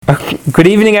Good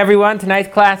evening, everyone.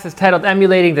 Tonight's class is titled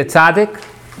Emulating the Tzaddik.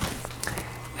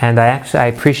 And I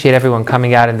appreciate everyone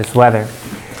coming out in this weather.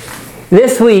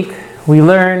 This week, we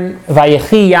learn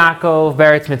Vayechi Yaakov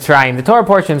Beretz Mitzrayim. The Torah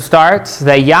portion starts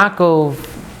that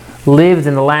Yaakov lived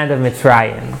in the land of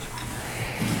Mitzrayim.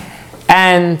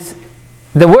 And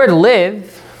the word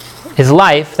live is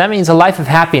life. That means a life of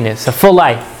happiness, a full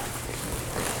life.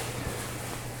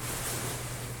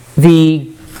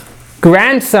 The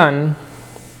grandson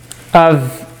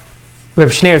of Reb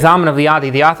Shneir Zalman of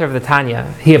Liadi, the author of the Tanya,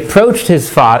 he approached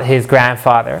his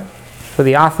grandfather. So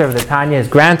the author of the Tanya, his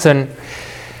grandson,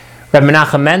 Reb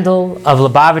Menachem Mendel of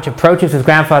Lubavitch, approaches his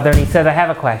grandfather and he says, I have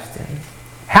a question.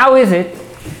 How is it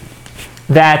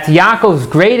that Yaakov's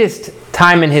greatest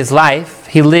time in his life,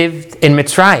 he lived in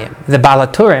Mitzrayim? The Baal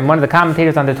HaTurim, one of the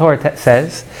commentators on the Torah,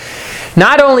 says,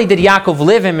 not only did Yaakov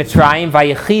live in Mitzrayim,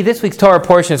 Vayechi, this week's Torah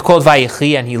portion is called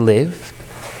Vayechi, and he lived.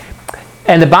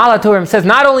 And the Baal HaTurim says,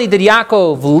 not only did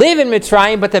Yaakov live in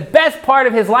Mitzrayim, but the best part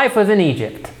of his life was in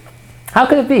Egypt. How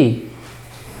could it be?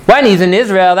 When he's in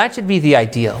Israel, that should be the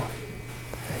ideal.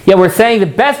 Yet we're saying the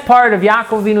best part of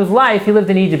Yaakov Avinu's life, he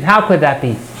lived in Egypt. How could that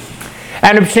be?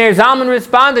 And Reb Shneir Zalman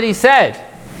responded, he said,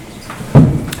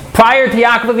 prior to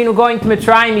Yaakov Avinu going to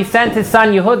Mitzrayim, he sent his son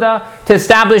Yehuda to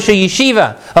establish a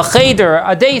yeshiva, a cheder,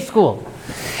 a day school.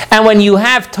 And when you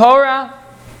have Torah,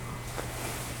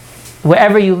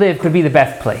 wherever you live could be the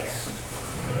best place.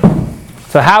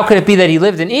 So how could it be that he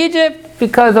lived in Egypt?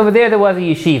 Because over there was a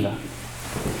yeshiva.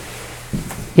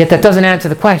 Yet that doesn't answer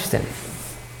the question.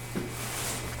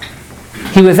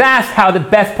 He was asked how the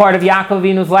best part of Yaakov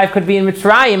Avinu's life could be in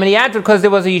Mitzrayim, and he answered because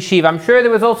there was a yeshiva. I'm sure there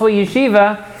was also a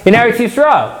yeshiva in Eretz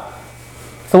Yisrael.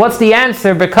 So what's the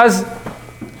answer?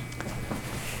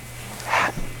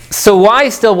 So why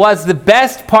still was the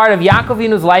best part of Yaakov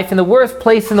Avinu's life in the worst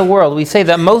place in the world? We say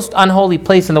the most unholy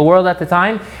place in the world at the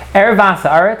time, Ervas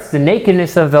Haaretz, the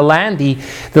nakedness of the land,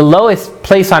 the lowest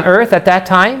place on earth at that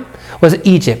time was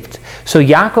Egypt. So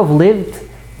Yaakov lived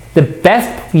the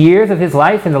best years of his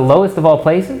life in the lowest of all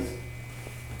places?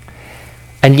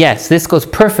 And yes, this goes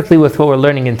perfectly with what we're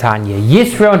learning in Tanya.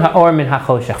 Yisron ha'or min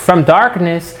ha'choshech. From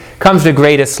darkness comes the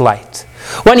greatest light.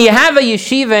 When you have a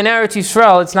yeshiva in Eretz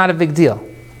Yisrael, it's not a big deal.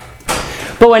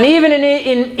 But when even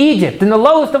in Egypt, in the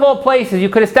lowest of all places, you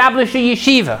could establish a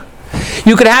yeshiva,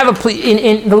 you could have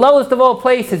in the lowest of all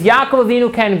places, Yaakov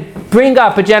Avinu can bring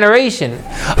up a generation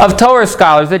of Torah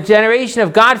scholars, a generation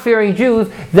of God-fearing Jews.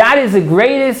 That is the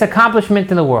greatest accomplishment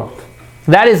in the world.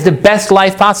 That is the best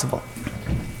life possible.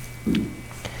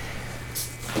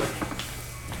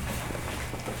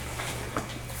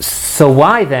 So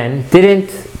why then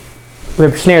didn't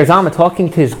Reb Shneir Zalman, talking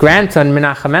to his grandson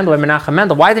Menachem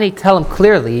Mendel, why didn't he tell him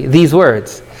clearly these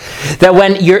words? That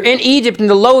when you're in Egypt, in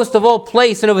the lowest of all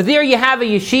places, and over there you have a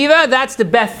yeshiva, that's the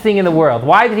best thing in the world.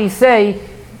 Why did he say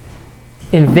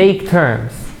in vague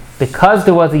terms? Because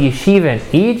there was a yeshiva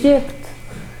in Egypt,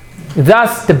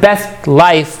 thus the best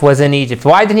life was in Egypt.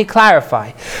 Why didn't he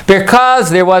clarify? Because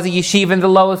there was a yeshiva in the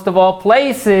lowest of all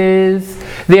places,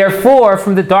 therefore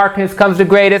from the darkness comes the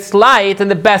greatest light,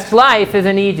 and the best life is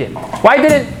in Egypt. Why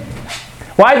did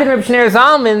Reb Shneir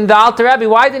Zalman, the Alter Rebbe,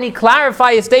 why didn't he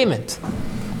clarify his statement?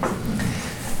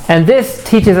 And this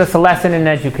teaches us a lesson in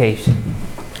education.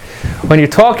 When you're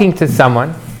talking to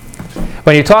someone,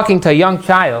 when you're talking to a young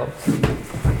child,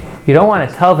 you don't want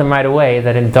to tell them right away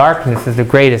that in darkness is the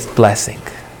greatest blessing.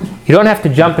 You don't have to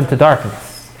jump into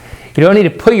darkness. You don't need to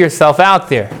put yourself out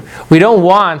there. We don't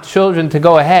want children to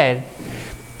go ahead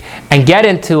and get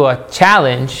into a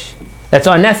challenge that's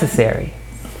unnecessary.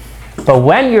 But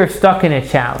when you're stuck in a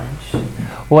challenge,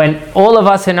 when all of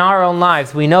us in our own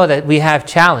lives, we know that we have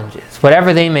challenges,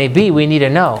 whatever they may be, we need to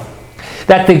know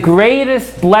that the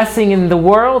greatest blessing in the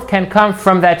world can come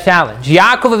from that challenge.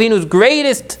 Yaakov Avinu's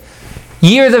greatest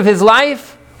years of his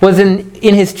life was in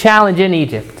his challenge in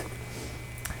Egypt.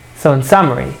 So in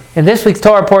summary, in this week's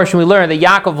Torah portion we learn that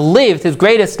Yaakov lived his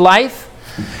greatest life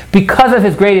because of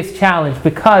his greatest challenge,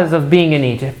 because of being in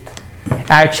Egypt.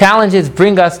 Our challenges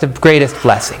bring us the greatest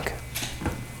blessing.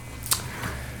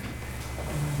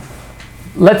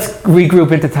 Let's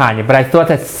regroup into Tanya, but I thought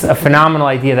that's a phenomenal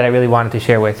idea that I really wanted to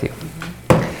share with you.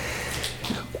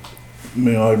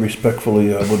 May I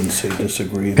respectfully, I wouldn't say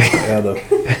disagree, but add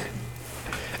a...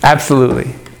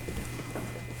 Absolutely.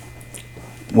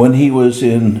 When he was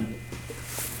in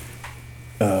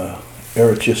Eretz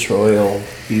Yisrael,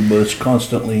 he was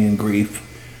constantly in grief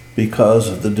because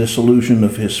of the dissolution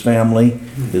of his family,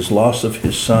 his loss of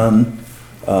his son,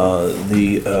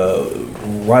 the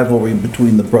rivalry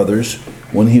between the brothers.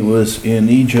 When he was in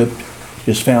Egypt,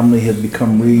 his family had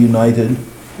become reunited.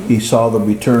 He saw the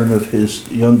return of his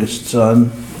youngest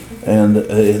son, and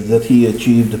that he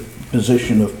achieved a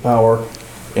position of power,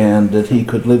 and that he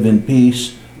could live in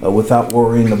peace without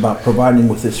worrying about providing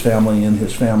with his family, and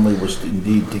his family was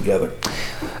indeed together.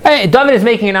 David is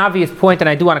making an obvious point, and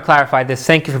I do want to clarify this.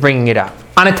 Thank you for bringing it up.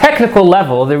 On a technical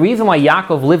level, the reason why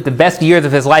Yaakov lived the best years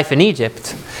of his life in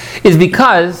Egypt is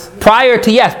because prior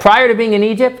to being in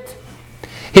Egypt,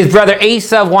 his brother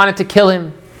Esav wanted to kill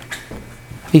him.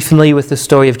 Are you familiar with the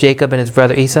story of Jacob and his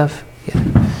brother Esav? Yeah.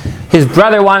 His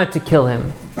brother wanted to kill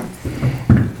him.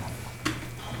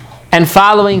 And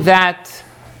following that,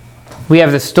 we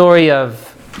have the story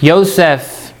of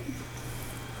Yosef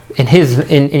in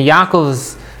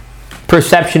Yaakov's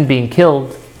perception being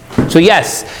killed. So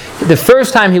yes, the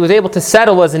first time he was able to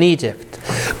settle was in Egypt.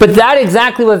 But that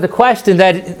exactly was the question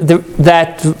that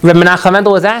Reb Menachem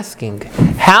Mendel was asking.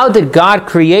 How did God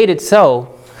create it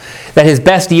so that his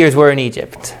best years were in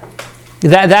Egypt?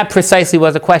 That precisely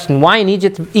was the question. Why in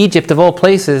Egypt of all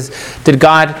places did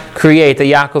God create that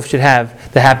Yaakov should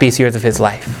have the happiest years of his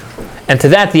life? And to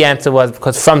that the answer was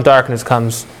because from darkness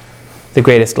comes the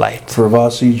greatest light. For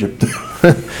us, Egypt.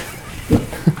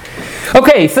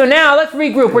 Okay, so now let's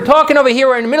regroup. We're talking over here,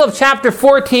 we're in the middle of chapter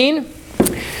 14.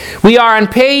 We are on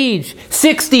page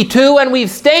 62, and we've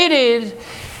stated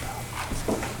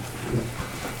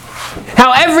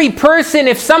how every person,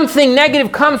 if something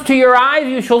negative comes to your eyes,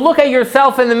 you shall look at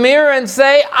yourself in the mirror and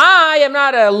say, I am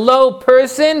not a low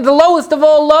person, the lowest of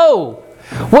all low.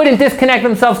 Wouldn't disconnect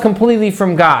themselves completely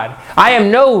from God. I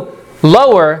am no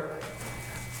lower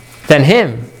than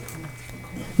him.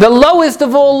 The lowest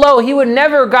of all low. He would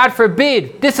never, God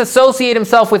forbid, disassociate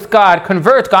himself with God,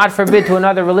 convert, God forbid, to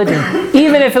another religion,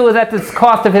 even if it was at the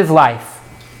cost of his life.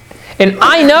 And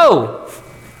I know,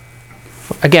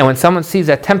 again, when someone sees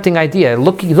that tempting idea,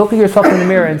 look at yourself in the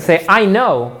mirror and say, I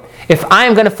know, if I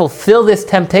am going to fulfill this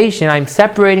temptation, I'm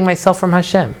separating myself from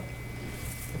Hashem.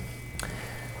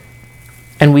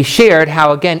 And we shared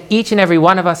how, again, each and every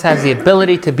one of us has the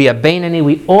ability to be a Beinoni.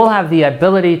 We all have the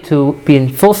ability to be in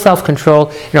full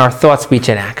self-control in our thought, speech,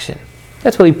 and action.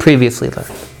 That's what we previously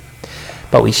learned.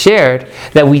 But we shared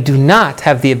that we do not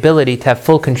have the ability to have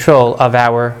full control of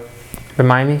our,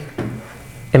 remind me,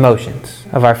 emotions,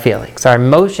 of our feelings. Our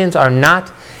emotions are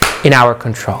not in our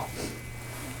control.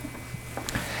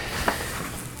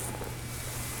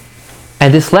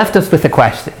 And this left us with a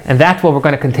question, and that's what we're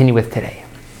going to continue with today.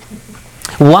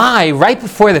 Why, right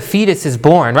before the fetus is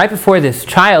born, right before this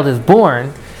child is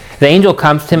born, the angel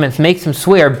comes to him and makes him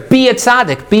swear, be a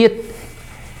tzaddik,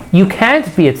 You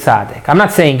can't be a tzaddik. I'm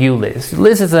not saying you, Liz.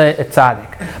 Liz is a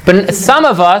tzaddik. But some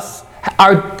of us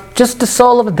are just the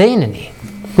soul of a Beinoni.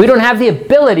 We don't have the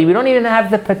ability, we don't even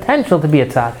have the potential to be a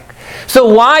tzaddik.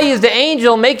 So why is the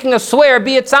angel making us swear,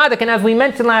 be a tzaddik? And as we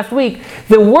mentioned last week,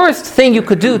 the worst thing you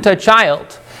could do to a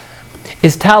child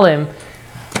is tell him,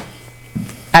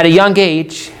 at a young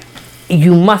age,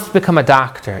 you must become a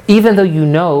doctor, even though you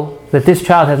know that this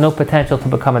child has no potential to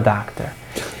become a doctor.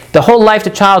 The whole life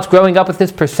the child's growing up with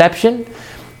this perception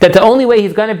that the only way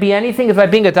he's going to be anything is by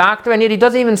being a doctor, and yet he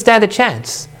doesn't even stand a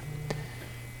chance.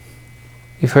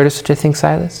 You've heard of such a thing,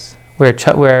 Silas?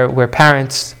 Where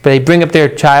parents, they bring up their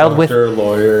child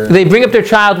they bring up their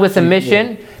child with a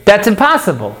mission that's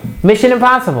impossible. Mission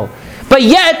impossible. But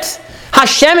yet,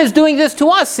 Hashem is doing this to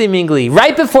us seemingly.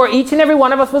 Right before each and every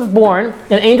one of us was born,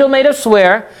 an angel made us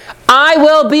swear, I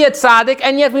will be a tzaddik,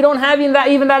 and yet we don't have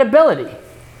even that ability.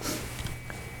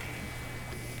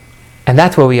 And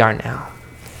that's where we are now.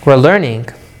 We're learning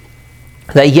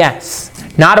that yes,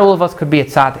 not all of us could be a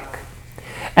tzaddik.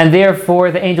 And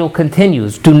therefore the angel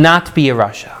continues, do not be a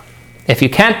rasha. If you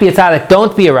can't be a tzaddik,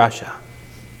 don't be a rasha.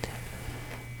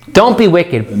 Don't be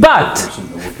wicked. But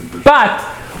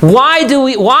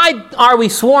why are we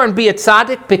sworn be a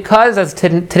tzaddik? Because, as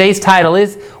today's title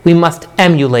is, we must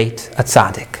emulate a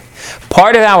tzaddik.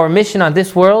 Part of our mission on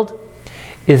this world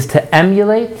is to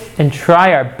emulate and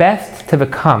try our best to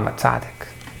become a tzaddik.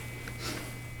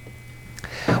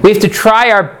 We have to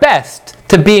try our best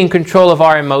to be in control of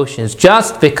our emotions.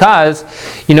 Just because,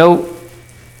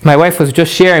 my wife was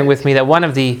just sharing with me that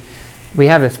we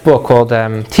have this book called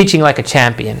Teaching Like a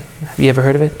Champion. Have you ever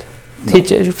heard of it?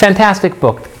 No. Fantastic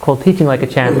book called Teaching Like a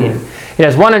Champion. It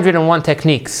has 101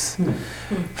 techniques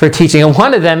for teaching, and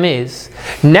one of them is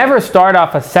never start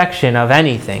off a section of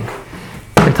anything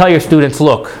and tell your students,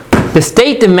 look, the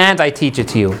state demands I teach it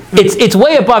to you. It's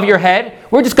way above your head.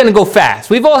 We're just going to go fast.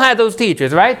 We've all had those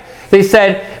teachers, right? They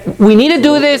said, we need to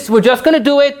do this. We're just going to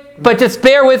do it, but just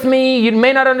bear with me. You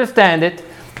may not understand it.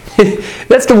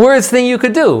 That's the worst thing you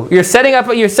could do. You're setting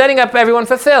up everyone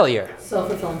for failure.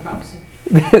 Self-fulfilling prophecy.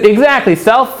 Exactly,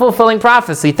 self-fulfilling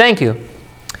prophecy. Thank you.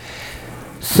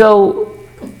 So,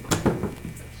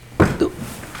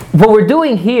 what we're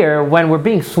doing here when we're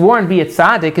being sworn be a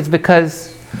tzaddik is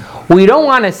because we don't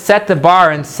want to set the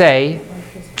bar and say,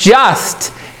 just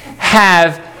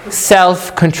have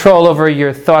self-control over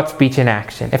your thought, speech, and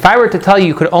action. If I were to tell you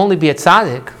you could only be a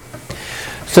tzaddik,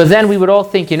 so then we would all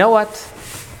think, you know what?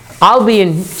 I'll be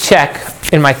in check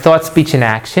in my thought, speech, and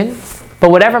action, but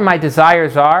whatever my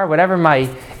desires are, whatever my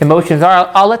emotions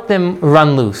are, I'll let them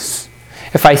run loose.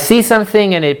 If I see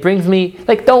something and it brings me,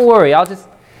 don't worry,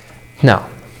 No.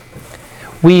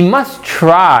 We must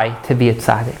try to be a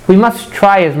tzaddik. We must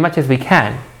try as much as we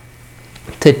can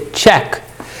to check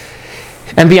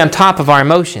and be on top of our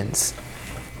emotions.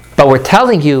 But we're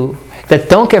telling you that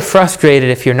don't get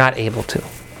frustrated if you're not able to.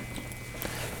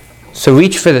 So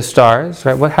reach for the stars,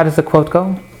 right? How does the quote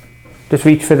go? Just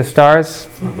reach for the stars.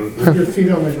 Keep your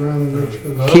feet on the ground and reach for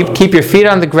the stars. Keep your feet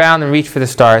on the ground and reach for the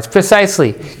stars.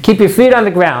 Precisely. Keep your feet on the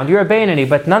ground. You're a Beinoni,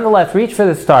 but nonetheless, reach for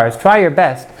the stars. Try your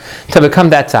best to become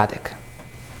that tzaddik.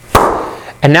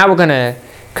 And now we're going to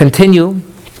continue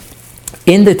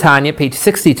in the Tanya, page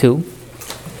 62.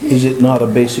 Is it not a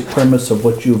basic premise of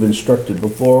what you've instructed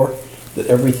before, that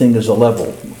everything is a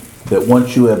level, that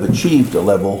once you have achieved a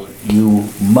level, you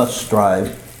must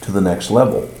strive to the next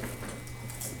level?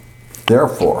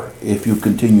 Therefore, if you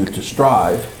continue to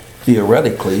strive,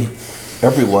 theoretically,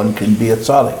 everyone can be a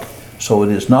tzaddik. So it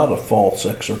is not a false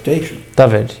exhortation.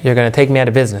 David, you're going to take me out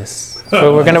of business.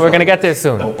 So we're going to get there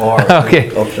soon.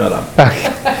 Okay. Oh, shut up. Okay.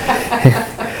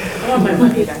 I want my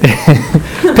money back.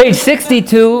 Page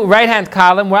 62, right-hand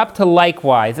column. We're up to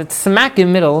likewise. It's smack in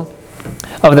the middle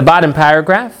of the bottom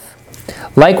paragraph.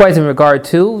 Likewise in regard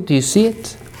to, do you see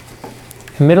it?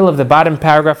 In the middle of the bottom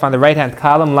paragraph on the right-hand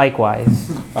column, likewise.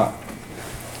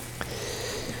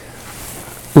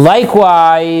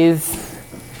 Likewise,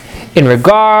 in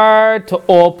regard to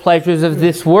all pleasures of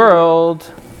this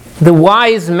world, the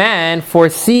wise man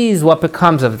foresees what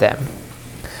becomes of them.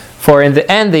 For in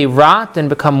the end they rot and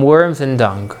become worms and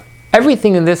dung.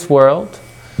 Everything in this world,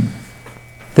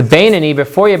 the Beinoni,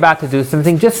 before you're about to do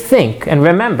something, just think and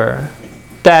remember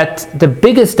that the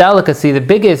biggest delicacy, the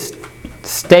biggest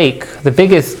steak, the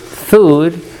biggest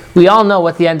food, we all know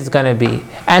what the end is going to be.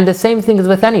 And the same thing is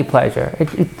with any pleasure.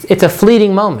 It's a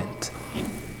fleeting moment.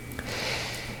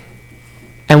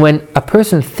 And when a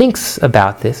person thinks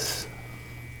about this,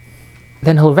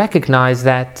 then he'll recognize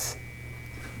that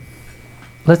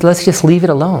let's just leave it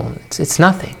alone. It's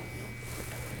nothing.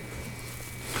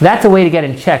 That's a way to get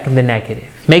in check in the negative.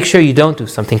 Make sure you don't do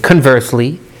something.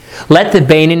 Conversely, let the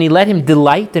Beinoni, let him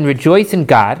delight and rejoice in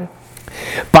God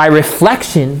by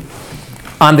reflection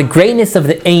on the greatness of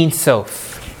the Ein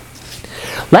Sof.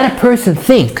 Let a person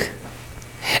think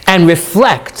and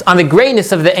reflect on the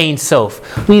greatness of the Ein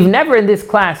Sof. We've never in this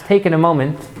class taken a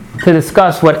moment to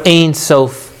discuss what Ein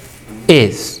Sof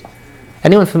is.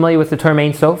 Anyone familiar with the term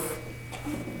Ein Sof?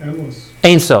 Endless.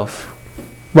 Ein Sof.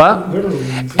 What? Literally.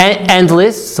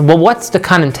 Endless. Well, what's the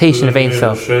connotation of Ein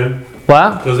Sof?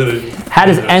 What? How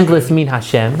does endless mean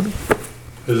Hashem?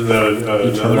 Isn't that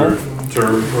another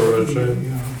term for Hashem?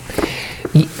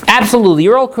 Absolutely,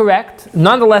 you're all correct.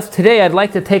 Nonetheless, today I'd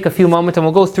like to take a few moments, and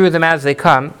we'll go through them as they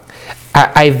come.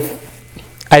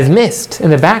 I've missed in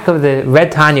the back of the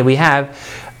Red Tanya. We have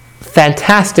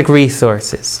fantastic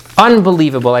resources,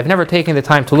 unbelievable. I've never taken the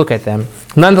time to look at them.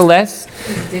 Nonetheless,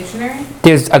 Dictionary?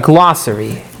 there's a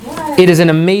glossary. What? It is an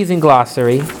amazing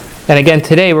glossary, and again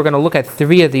today we're going to look at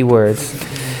 3 of the words.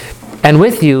 And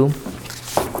with you,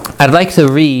 I'd like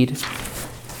to read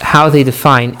how they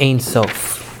define Ein Sof.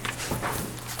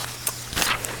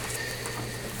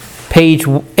 Page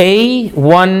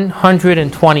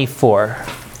A124.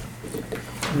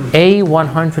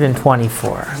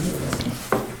 A124.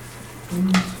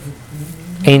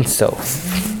 Ein Sof.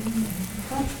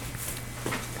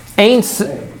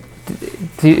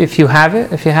 If you have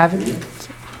it.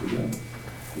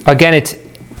 Again, it's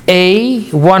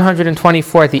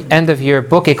A124 at the end of your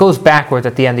book. It goes backwards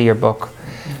at the end of your book.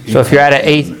 So if you're at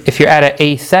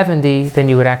a A70, then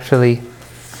you would actually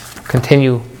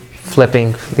continue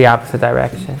flipping the opposite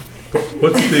direction.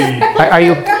 What's the...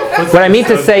 What I mean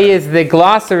to say is the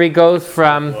glossary goes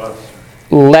from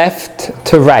left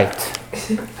to right.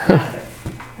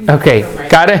 Okay,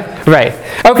 got it? Right.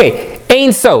 Okay,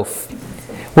 Ein Sof.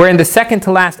 We're in the second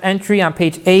to last entry on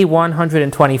page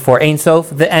A124. Ein Sof,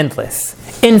 the endless,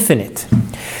 infinite.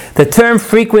 The term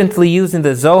frequently used in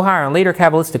the Zohar and later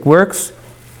Kabbalistic works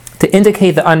to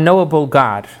indicate the unknowable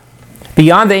God.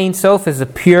 Beyond the Ein Sof is the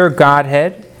pure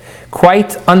Godhead,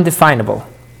 quite undefinable.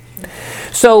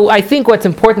 So I think what's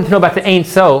important to know about the Ein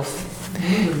Sof...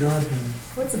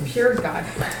 What's a pure God?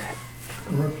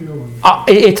 Refueling.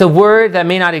 It's a word that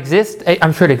may not exist.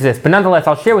 I'm sure it exists, but nonetheless,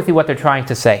 I'll share with you what they're trying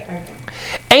to say.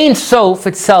 Ein Sof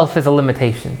itself is a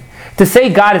limitation. To say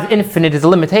God is infinite is a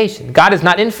limitation. God is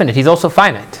not infinite, He's also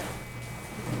finite.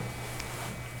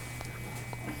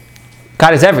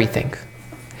 God is everything.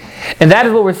 And that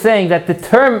is what we're saying, that the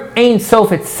term Ein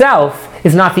Sof itself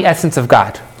is not the essence of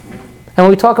God. And when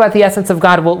we talk about the essence of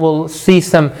God, we'll see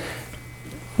some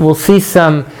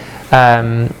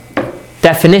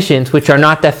definitions which are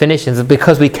not definitions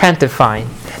because we can't define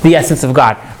the essence of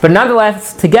God. But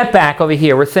nonetheless, to get back over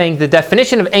here, we're saying the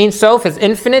definition of Ein Sof is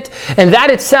infinite, and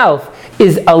that itself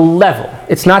is a level.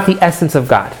 It's not the essence of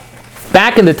God.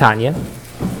 Back in the Tanya,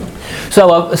 so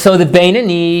the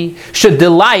Beinoni should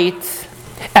delight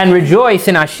and rejoice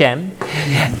in Hashem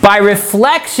by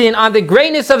reflection on the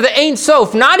greatness of the Ein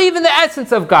Sof, not even the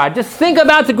essence of God. Just think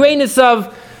about the greatness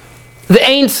of the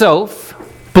Ein Sof.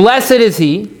 Blessed is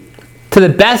He to the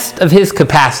best of His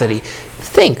capacity.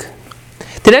 Think.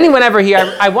 Did anyone ever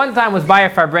hear? I one time was by a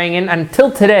Farbrengen, and until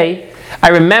today, I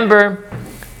remember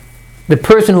the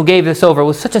person who gave this over. It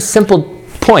was such a simple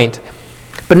point,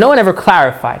 but no one ever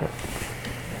clarified it.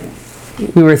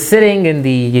 We were sitting in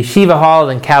the yeshiva hall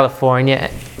in California,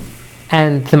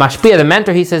 and the mashpia, the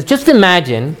mentor, he says, just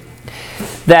imagine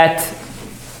that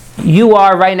you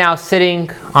are right now sitting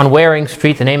on Waring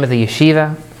Street, the name of the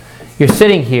yeshiva. You're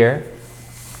sitting here,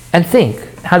 and think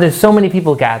how there's so many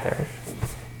people gathered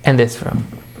in this room.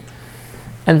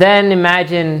 And then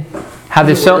imagine how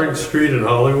there's so... Waring Street in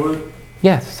Hollywood?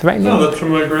 Yes, right now. No, that's where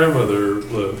my grandmother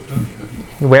lived.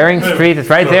 Okay. Waring Street, it's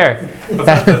right there. I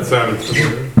thought that sounded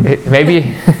familiar.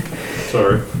 Maybe...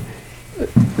 Sorry.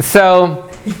 So,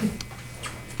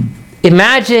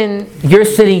 imagine you're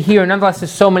sitting here, nonetheless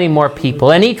there's so many more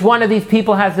people, and each one of these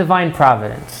people has divine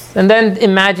providence. And then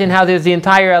imagine how there's the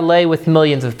entire LA with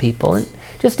millions of people. And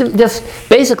just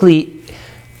basically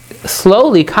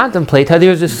slowly contemplate how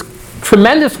there's this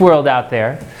tremendous world out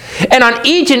there, and on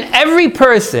each and every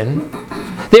person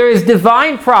there is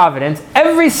divine providence.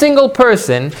 Every single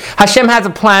person, Hashem has a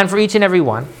plan for each and every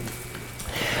one.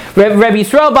 Rabbi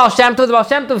Yisrael Baal Shem Tov, the Baal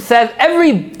Shem Tov says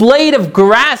every blade of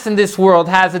grass in this world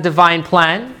has a divine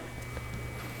plan.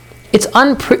 It's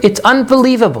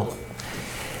unbelievable.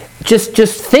 Just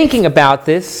thinking about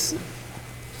this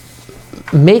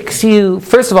makes you,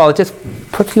 first of all, it just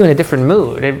puts you in a different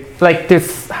mood.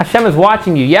 Hashem is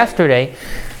watching you. Yesterday,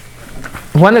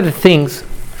 one of the things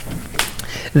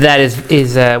that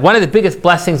is one of the biggest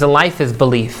blessings in life is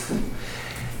belief.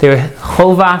 There are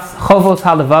Chovos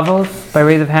Halavavos, by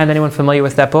raise of hand, anyone familiar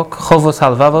with that book? Chovos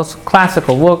Halavavos,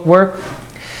 classical work.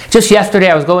 Just yesterday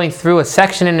I was going through a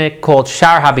section in it called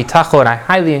Shar HaBitachon, and I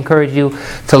highly encourage you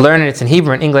to learn it. It's in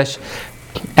Hebrew and English.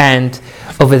 And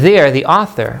over there, the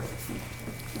author,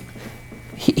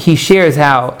 he shares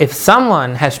how if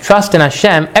someone has trust in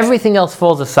Hashem, everything else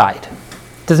falls aside.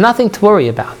 There's nothing to worry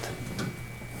about.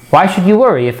 Why should you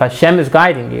worry if Hashem is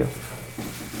guiding you?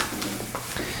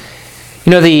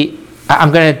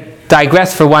 I'm going to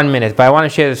digress for 1 minute, but I want to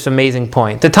share this amazing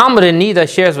point. The Talmud in Nida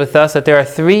shares with us that there are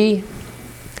 3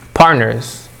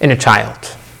 partners in a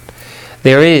child.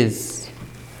 There is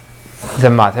the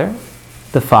mother,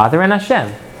 the father, and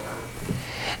Hashem.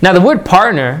 Now the word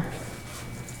partner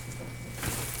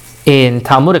in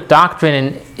Talmudic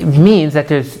doctrine means that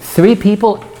there's 3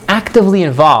 people actively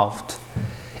involved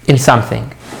in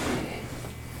something.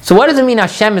 So what does it mean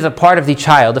Hashem is a part of the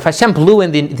child? If Hashem blew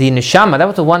in the neshama, that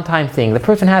was a one-time thing. The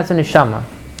person has a neshama.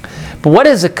 But what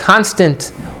does it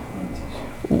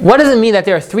mean that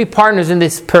there are 3 partners in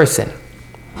this person?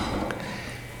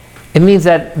 It means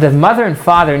that the mother and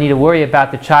father need to worry about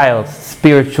the child's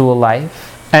spiritual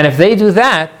life. And if they do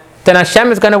that, then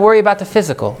Hashem is going to worry about the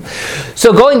physical.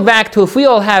 So going back to if we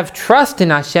all have trust in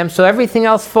Hashem, so everything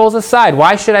else falls aside.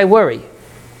 Why should I worry?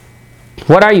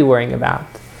 What are you worrying about?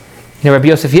 Rabbi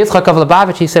Yosef Yitzchak of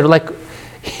Lubavitch, he said,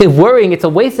 worrying, it's a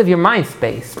waste of your mind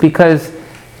space because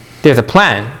there's a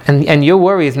plan, and your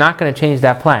worry is not going to change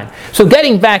that plan. So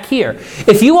getting back here,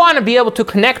 if you want to be able to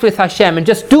connect with Hashem and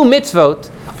just do mitzvot,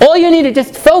 all you need to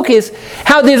just focus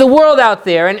how there's a world out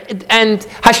there, and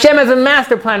Hashem has a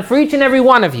master plan for each and every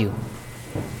one of you.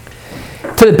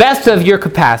 To the best of your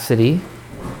capacity.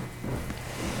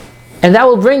 And that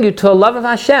will bring you to a love of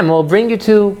Hashem. It will bring you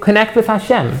to connect with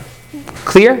Hashem.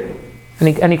 Clear?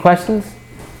 Any questions?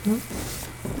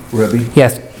 Rebbe?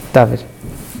 Yes, David.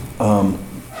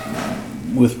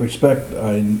 With respect,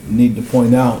 I need to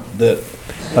point out that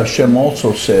Hashem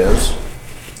also says,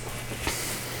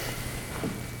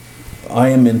 I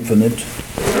am infinite.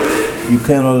 You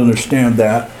cannot understand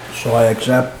that, so I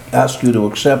ask you to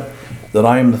accept that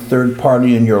I am the third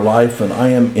party in your life and I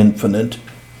am infinite.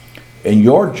 And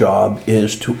your job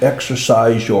is to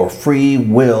exercise your free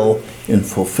will in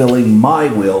fulfilling my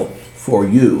will for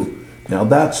you. Now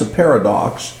that's a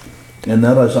paradox, and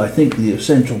that is, I think, the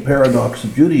essential paradox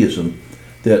of Judaism,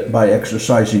 that by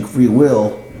exercising free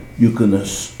will, you can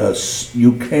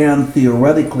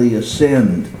theoretically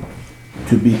ascend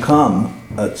to become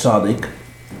a tzaddik,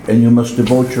 and you must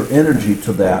devote your energy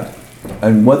to that.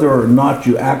 And whether or not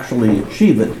you actually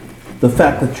achieve it, the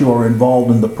fact that you are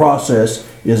involved in the process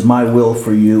is my will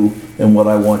for you and what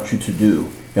I want you to do.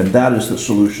 And that is the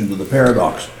solution to the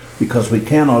paradox, because we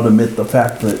cannot omit the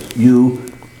fact that you,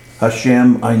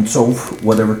 Hashem, Ein Sof,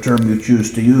 whatever term you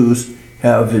choose to use,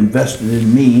 have invested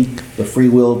in me the free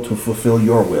will to fulfill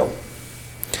your will.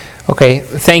 Okay,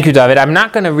 thank you, David. I'm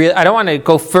not going to I don't want to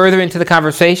go further into the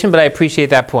conversation, but I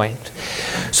appreciate that point.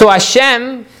 So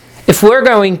Hashem, if we're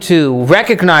going to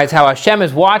recognize how Hashem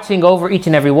is watching over each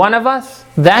and every one of us,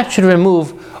 that should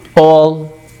remove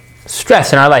all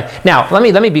stress in our life. Now, let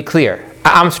me be clear.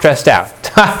 I'm stressed out.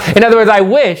 In other words, I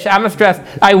wish I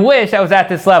was at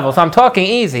this level. So I'm talking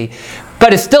easy,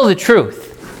 but it's still the truth.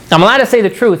 I'm allowed to say the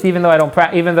truth, even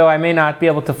though I may not be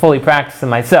able to fully practice it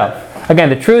myself. Again,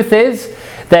 the truth is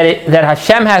that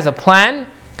Hashem has a plan,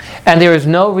 and there is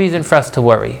no reason for us to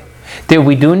worry.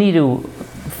 We do need to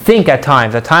think at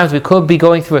times. At times we could be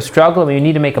going through a struggle, and we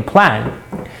need to make a plan.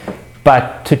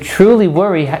 But to truly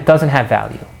worry doesn't have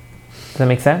value. Does that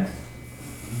make sense?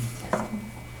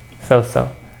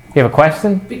 So. You have a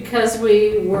question? Because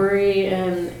we worry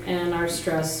and our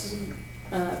stress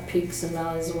peaks and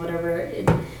valleys or whatever,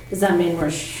 does that mean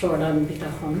we're short on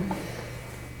bitachon?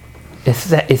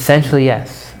 Essentially,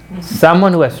 yes.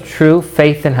 Someone who has true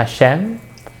faith in Hashem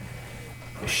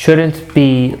shouldn't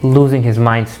be losing his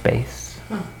mind space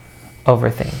over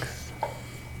things.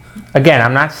 Again,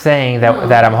 I'm not saying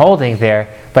that I'm holding there,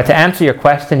 but to answer your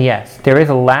question, yes, there is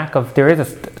a lack of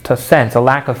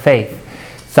faith.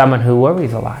 Someone who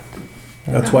worries a lot.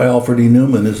 That's why Alfred E.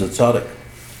 Newman is a tzaddik.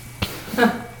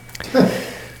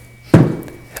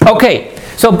 Okay,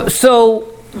 so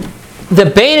the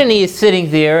Beinoni is sitting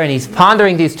there and he's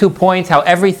pondering these 2 points: how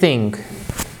every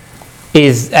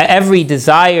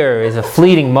desire is a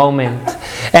fleeting moment,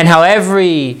 and how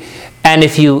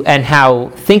how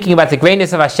thinking about the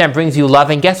greatness of Hashem brings you love.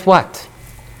 And guess what?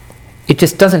 It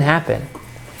just doesn't happen.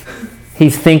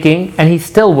 He's thinking, and he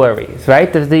still worries,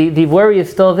 right? The worry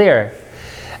is still there.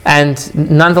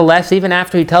 And nonetheless, even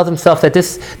after he tells himself that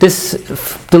this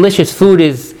delicious food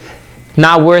is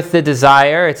not worth the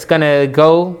desire, it's going to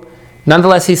go,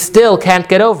 nonetheless, he still can't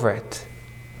get over it.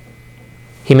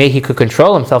 He could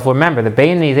control himself. Remember, the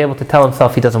Beinoni is able to tell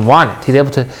himself he doesn't want it. He's able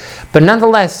to, but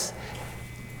nonetheless,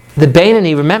 the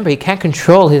Beinoni, remember, he can't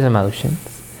control his emotions.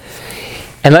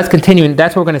 And let's continue, and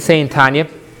that's what we're going to say in Tanya.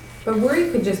 But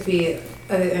worry could just be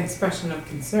an expression of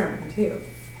concern, too.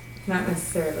 Not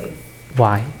necessarily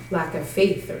Why? lack of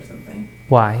faith or something.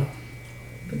 Why?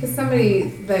 Because somebody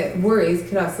that worries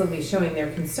could also be showing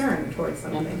their concern towards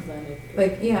something. Empathetic.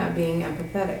 Being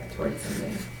empathetic towards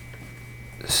something.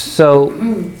 So,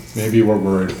 Maybe we're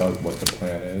worried about what the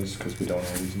plan is because we don't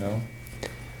always know.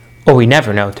 or we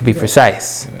never know, to be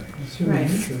precise. Yeah. Right.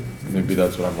 Maybe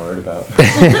that's what I'm worried about.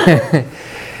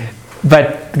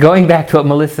 But going back to what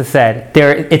Melissa said,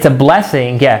 it's a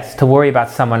blessing, yes, to worry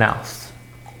about someone else.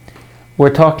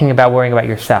 We're talking about worrying about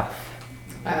yourself.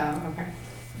 Oh, okay.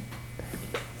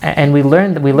 And we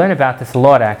learn about this a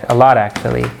lot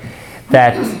actually,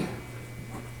 that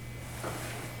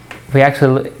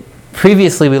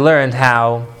previously we learned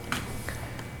how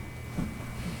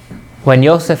when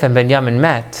Yosef and Benjamin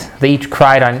met, they each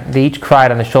cried on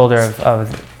the shoulder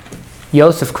of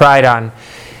Yosef cried on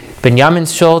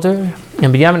Benjamin's shoulder,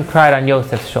 and Benjamin cried on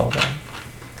Yosef's shoulder.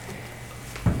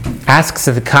 Asks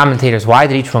of the commentators, why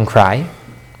did each one cry?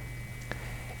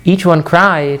 Each one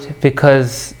cried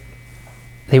because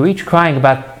they were each crying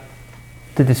about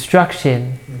the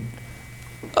destruction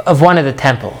of one of the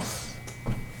temples.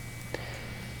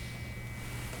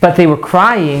 But they were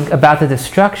crying about the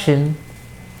destruction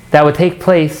that would take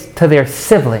place to their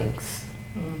siblings'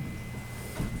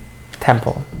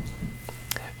 temple.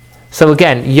 So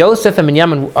again, Yosef and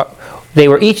Binyamin, they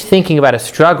were each thinking about a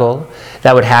struggle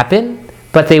that would happen,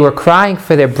 but they were crying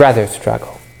for their brother's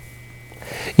struggle.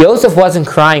 Yosef wasn't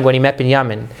crying when he met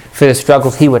Binyamin for the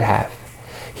struggles he would have.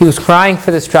 He was crying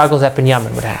for the struggles that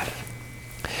Binyamin would have.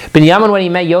 Binyamin, when he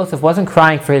met Yosef, wasn't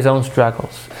crying for his own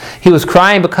struggles. He was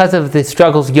crying because of the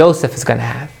struggles Yosef is going to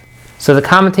have. So the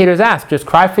commentators ask, just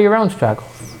cry for your own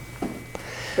struggles.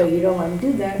 But you don't want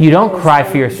to do that. You don't because cry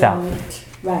then for you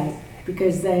yourself. Right,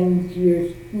 because then you're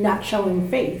not showing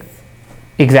faith.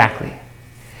 Exactly.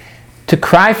 To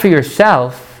cry for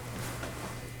yourself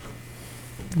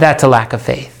that's a lack of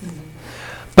faith.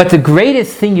 But the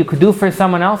greatest thing you could do for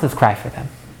someone else is cry for them.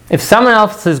 If someone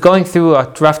else is going through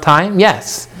a rough time,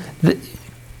 yes,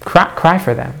 cry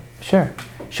for them. Sure.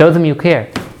 Show them you care.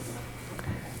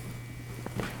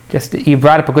 You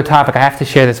brought up a good topic. I have to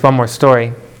share this one more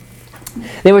story.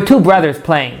 There were two brothers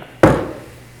playing.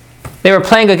 They were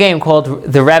playing a game called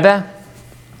the Rebbe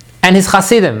and his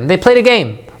Hasidim. They played a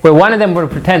game where one of them would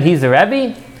pretend he's the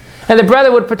Rebbe, and the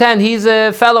brother would pretend he's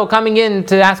a fellow coming in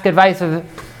to ask advice of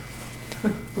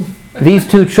These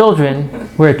two children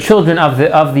were children of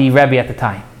the Rebbe at the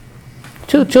time.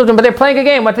 Two children, but they're playing a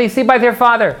game. What do they see by their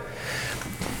father?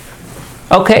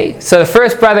 Okay, so the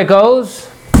first brother goes,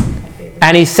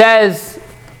 and he says,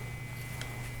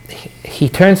 he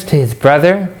turns to his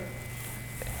brother,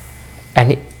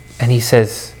 and he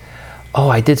says, "Oh,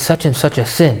 I did such and such a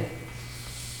sin."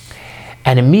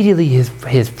 And immediately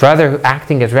his brother,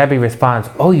 acting as Rebbe, responds,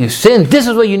 "Oh, you sinned. This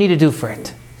is what you need to do for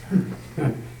it."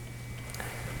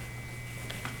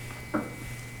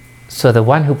 So the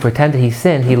one who pretended he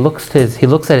sinned, he looks at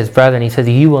his brother and he says,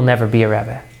 "You will never be a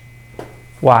Rebbe."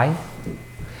 Why?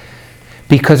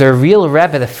 Because a real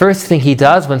Rebbe, the first thing he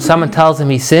does when someone tells him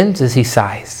he sins is he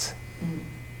sighs.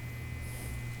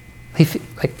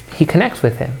 He connects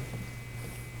with him.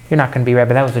 You're not going to be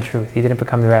Rebbe. That was the truth. He didn't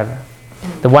become the Rebbe.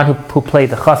 The one who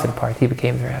played the chassid part, he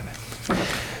became the Rebbe.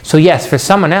 So yes, for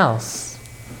someone else,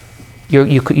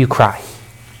 you cry.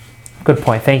 Good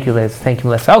point. Thank you, Liz. Thank you,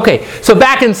 Melissa. Okay, so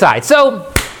back inside.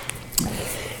 So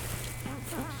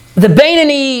the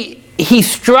Beinoni, he's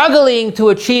struggling to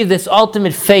achieve this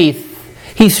ultimate faith.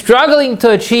 He's struggling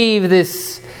to achieve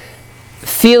this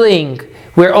feeling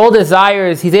where all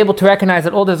desires, he's able to recognize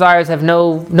that all desires have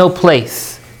no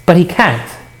place. But he can't.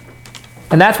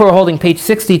 And that's where we're holding page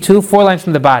 62, 4 lines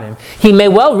from the bottom. He may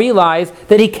well realize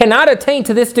that he cannot attain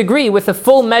to this degree with a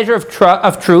full measure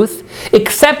of truth,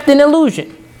 except in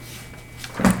illusion.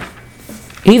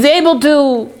 He's able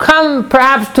to come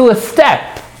perhaps to a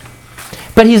step,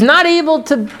 but he's not able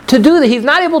to do that. He's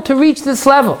not able to reach this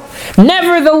level.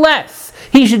 Nevertheless,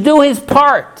 he should do his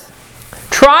part.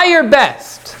 Try your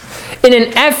best in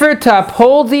an effort to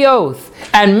uphold the oath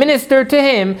and minister to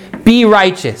him. Be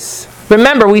righteous.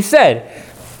 Remember, we said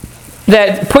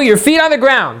that put your feet on the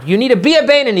ground. You need to be a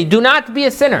Beinoni. Do not be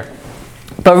a sinner,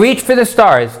 but reach for the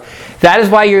stars. That is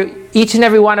why each and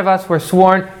every one of us were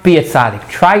sworn, be a tzaddik.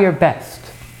 Try your best.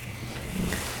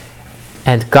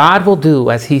 And God will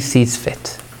do as he sees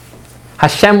fit.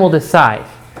 Hashem will decide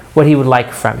what he would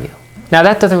like from you. Now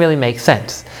that doesn't really make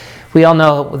sense. We all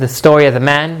know the story of the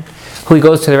man who he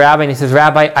goes to the rabbi and he says,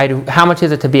 "Rabbi, how much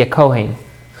is it to be a Kohen?"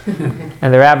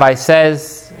 And the rabbi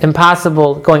says,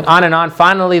 "Impossible," going on and on.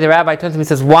 Finally the rabbi turns to him and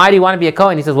says, "Why do you want to be a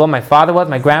Kohen?" He says, "Well, my father was,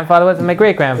 my grandfather was, and my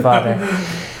great-grandfather."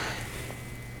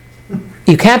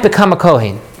 You can't become a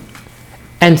Kohen.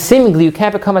 And seemingly you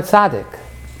can't become a tzaddik.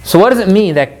 So what does it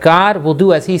mean that God will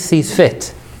do as he sees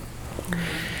fit?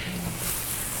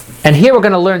 And here we're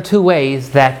going to learn 2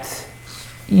 ways that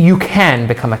you can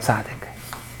become a tzaddik.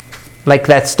 Like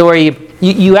that story,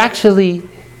 you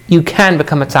can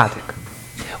become a tzaddik.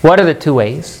 What are the 2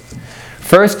 ways?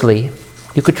 Firstly,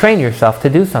 you could train yourself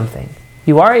to do something.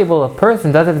 A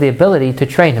person does have the ability to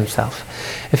train himself.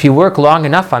 If you work long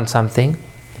enough on something,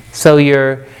 so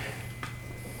it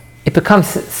becomes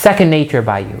second nature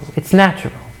by you. It's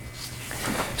natural.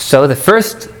 So the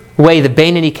first way the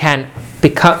Beinoni can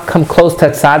come close to a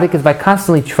tzaddik is by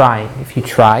constantly trying. If you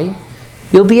try,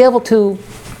 you'll be able to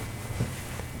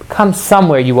come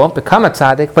somewhere. You won't become a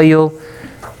tzaddik, but you'll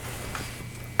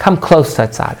come close to a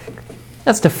tzaddik.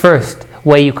 That's the first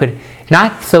way you could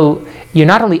you're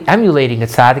not only emulating a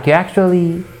tzaddik, you're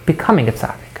actually becoming a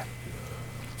tzaddik.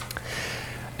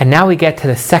 And now we get to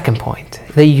the second point,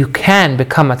 that you can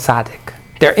become a tzaddik.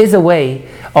 There is a way,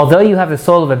 although you have the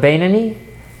soul of a Beinoni,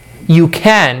 you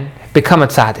can become a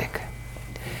tzaddik.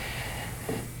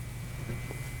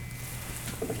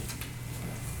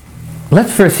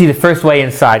 Let's first see the first way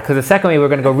inside, because the second way we're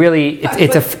going to go really,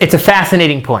 it's a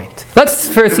fascinating point. Let's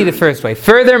first see the first way.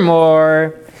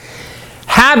 Furthermore,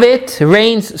 habit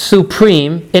reigns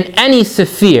supreme in any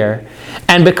sphere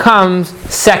and becomes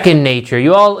second nature.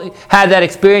 You all had that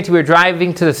experience. You were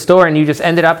driving to the store and you just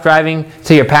ended up driving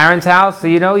to your parents' house. So,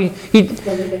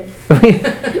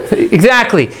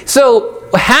 exactly. So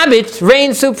habit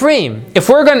reigns supreme.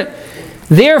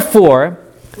 Therefore,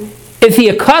 if he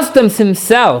accustoms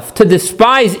himself to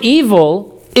despise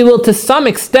evil, it will to some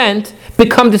extent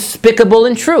become despicable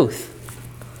in truth.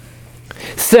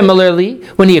 Similarly,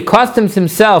 when he accustoms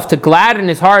himself to gladden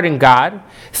his heart in God,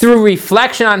 through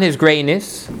reflection on his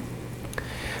greatness,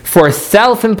 for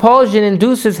self-impulsion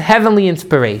induces heavenly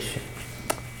inspiration.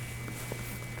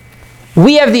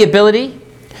 we have the ability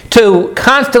to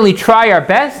constantly try our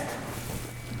best,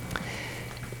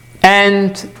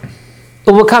 and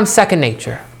it will become second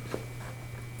nature.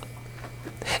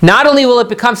 Not only will it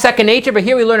become second nature, but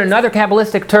here we learn another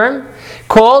Kabbalistic term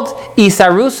called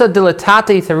Isarusa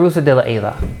dilatata, Isarusa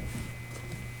dilaela.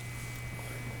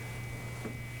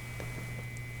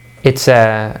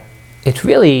 It's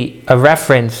really a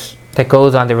reference that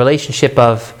goes on the relationship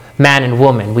of man and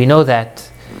woman. We know that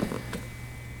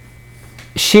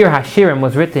Shir HaShirim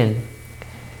was written,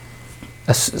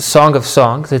 a song of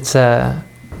songs. It's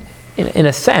in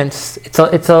a sense, it's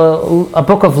a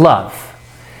book of love.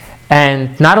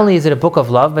 And not only is it a book of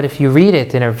love, but if you read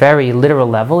it in a very literal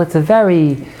level, it's a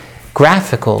very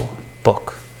graphical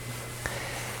book.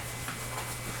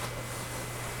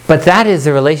 But that is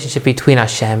the relationship between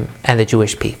Hashem and the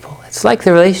Jewish people. It's like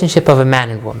the relationship of a man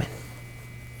and woman.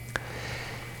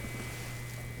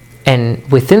 And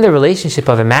within the relationship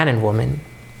of a man and woman,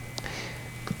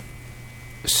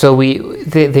 so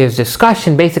there's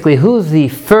discussion basically who's the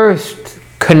first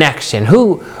connection,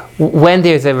 when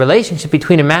there's a relationship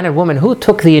between a man and woman, who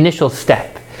took the initial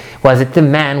step? Was it the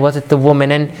man? Was it the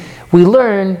woman? And we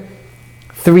learn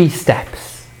 3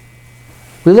 steps.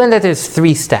 We learn that there's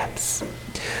 3 steps.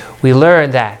 We learn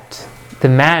that the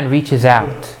man reaches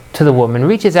out to the woman.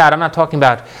 Reaches out, I'm not talking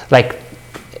about like,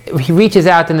 he reaches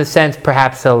out in the sense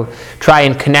perhaps he'll try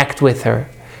and connect with her.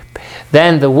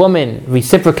 Then the woman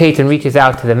reciprocates and reaches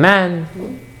out to the man.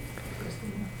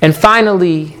 And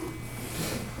finally,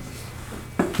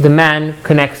 the man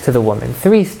connects to the woman.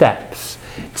 3 steps.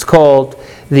 It's called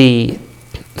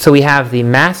so we have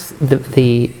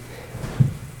the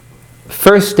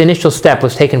first initial step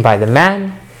was taken by the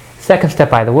man, second step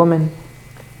by the woman,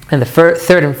 and the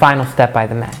third and final step by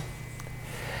the man.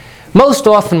 Most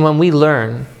often when we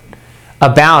learn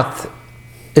about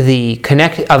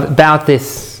about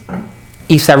this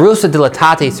Isarusa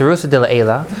dilatata, Isarusa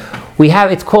dilaela,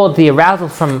 it's called the arousal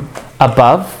from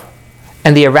above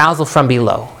and the arousal from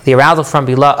below. The arousal from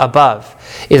above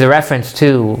is a reference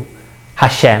to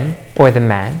Hashem, or the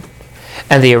man,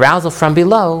 and the arousal from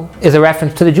below is a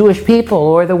reference to the Jewish people,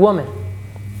 or the woman.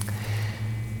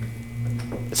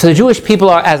 So the Jewish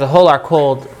people as a whole are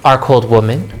called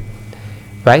women,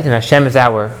 right? And Hashem is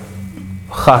our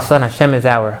chassan, Hashem is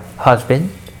our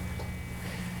husband.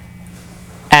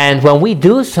 And when we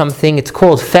do something, it's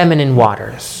called feminine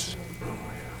waters.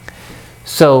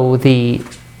 So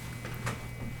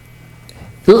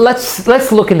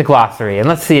let's look in the glossary and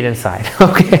let's see it inside.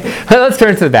 Okay, let's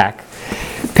turn to the back.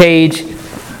 Page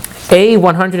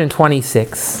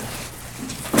A126.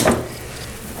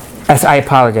 I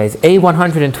apologize.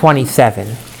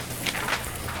 A127.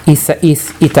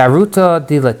 Itaruta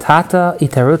dilatata,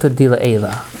 itaruta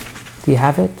dilaela. Do you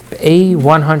have it?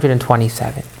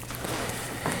 A127.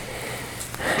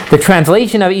 The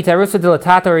translation of itaruta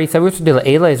dilatata or itaruta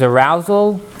dilaela is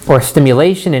arousal or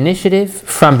stimulation initiative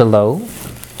from below,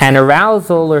 and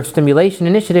arousal or stimulation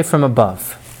initiative from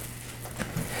above.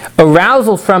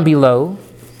 Arousal from below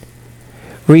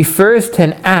refers to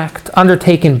an act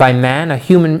undertaken by man, a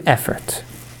human effort,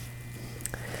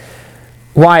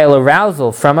 while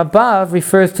arousal from above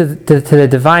refers to the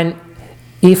divine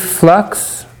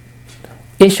efflux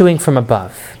issuing from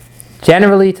above.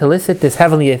 Generally, to elicit this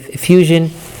heavenly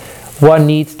effusion, one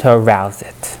needs to arouse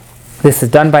it. This is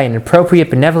done by an appropriate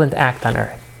benevolent act on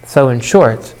earth. So in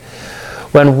short,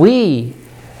 when we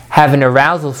have an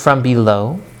arousal from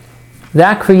below,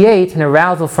 that creates an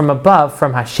arousal from above,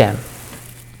 from Hashem.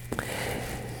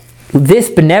 This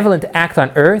benevolent act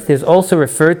on earth is also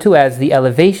referred to as the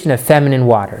elevation of feminine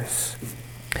waters.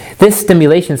 This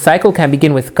stimulation cycle can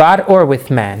begin with God or with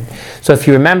man. So if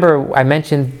you remember, I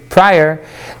mentioned prior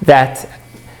that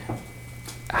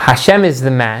Hashem is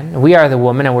the man, we are the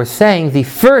woman, and we're saying the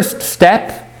first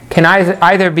step can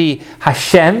either be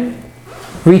Hashem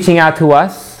reaching out to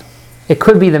us, it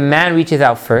could be the man reaches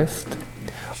out first,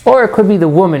 or it could be the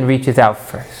woman reaches out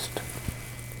first.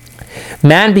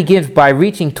 Man begins by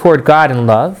reaching toward God in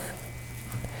love,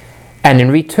 and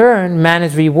in return, man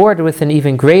is rewarded with an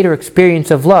even greater experience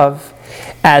of love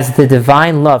as the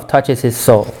divine love touches his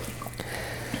soul.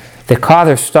 The cause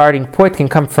or starting point can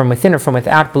come from within or from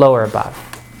without, below or above.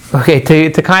 Okay,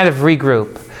 to kind of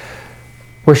regroup,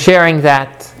 we're sharing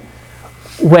that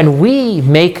when we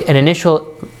make an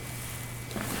initial,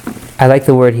 I like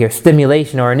the word here,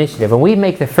 stimulation or initiative, when we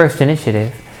make the first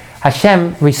initiative,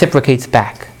 Hashem reciprocates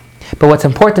back. But what's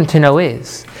important to know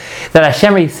is that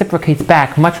Hashem reciprocates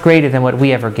back much greater than what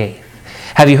we ever gave.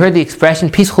 Have you heard the expression,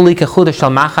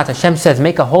 Hashem says,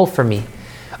 make a hole for me.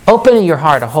 Open in your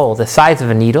heart a hole the size of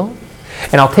a needle,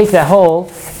 and I'll take that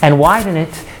hole and widen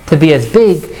it to be as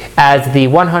big as the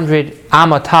 100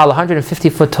 amot tall, 150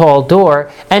 foot tall door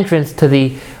entrance to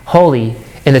the holy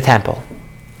in the temple.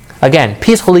 Again,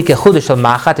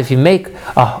 if you make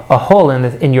a hole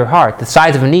in your heart, the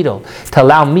size of a needle, to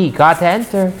allow me, God, to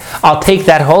enter, I'll take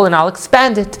that hole and I'll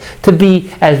expand it to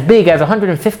be as big as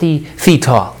 150 feet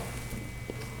tall.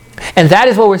 And that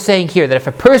is what we're saying here, that if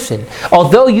a person,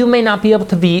 although you may not be able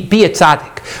to be a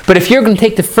tzaddik, but if you're going to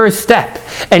take the first step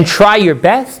and try your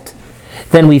best,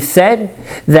 then we've said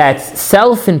that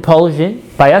self-impulsion,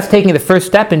 by us taking the first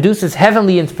step, induces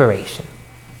heavenly inspiration.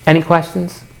 Any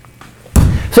questions?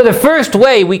 So the first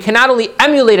way we can not only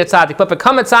emulate a tzaddik, but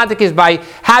become a tzaddik is by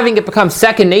having it become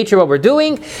second nature what we're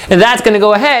doing, and that's going to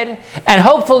go ahead, and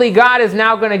hopefully God is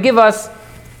now going to give us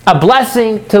a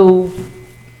blessing to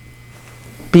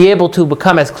be able to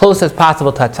become as close as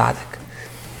possible to a tzaddik.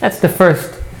 That's the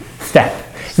first step.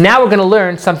 Now we're going to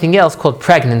learn something else called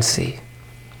pregnancy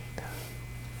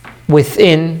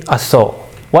within a soul.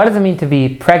 What does it mean to be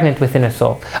pregnant within a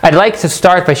soul? I'd like to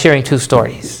start by sharing two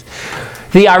stories.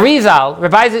 The Arizal,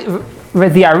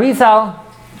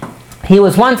 he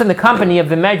was once in the company of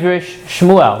the Medrash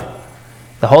Shmuel,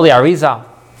 the holy Arizal.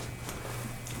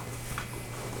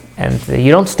 And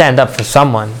you don't stand up for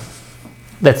someone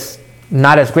that's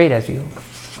not as great as you.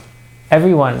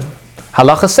 Everyone,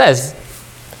 halacha says,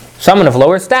 someone of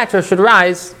lower stature should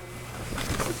rise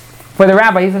for the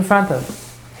rabbi he's in front of.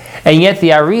 And yet the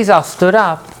Arizal stood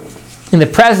up in the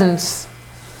presence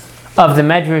of the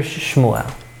Medrash Shmuel.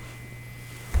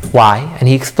 Why? And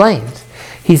he explained.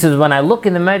 He says, when I look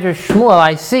in the Medrash Shmuel,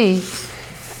 I see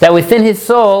that within his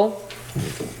soul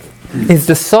is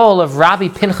the soul of Rabbi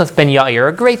Pinchas ben Yair,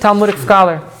 a great Talmudic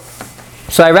scholar.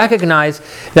 So I recognize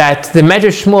that the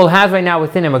Medrash Shmuel has right now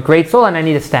within him a great soul, and I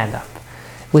need to stand up.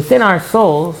 Within our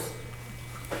souls,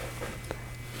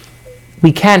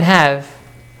 we can have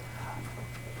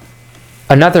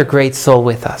another great soul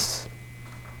with us.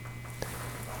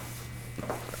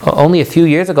 Only a few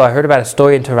years ago, I heard about a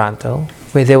story in Toronto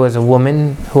where there was a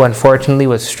woman who unfortunately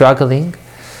was struggling.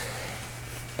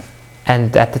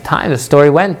 And at the time, the story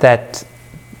went that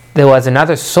there was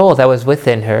another soul that was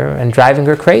within her and driving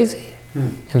her crazy.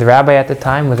 And the rabbi at the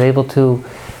time was able to,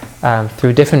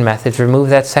 through different methods, remove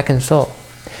that second soul.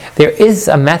 There is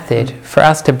a method for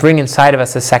us to bring inside of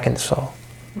us a second soul.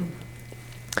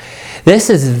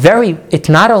 This is it's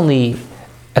not only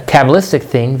a Kabbalistic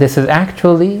thing, this is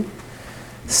actually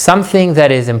something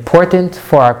that is important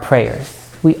for our prayers.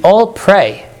 We all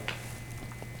pray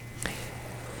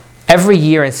every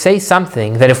year and say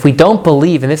something that if we don't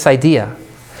believe in this idea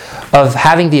of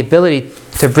having the ability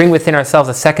to bring within ourselves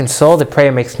a second soul, the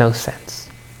prayer makes no sense.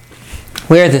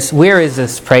 Where is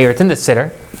this prayer? It's in the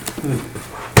Siddur.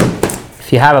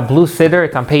 If you have a blue Siddur,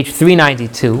 it's on page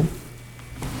 392.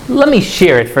 Let me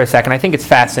share it for a second. I think it's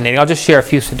fascinating. I'll just share a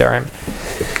few Siddurim.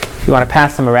 If you want to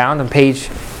pass them around, on page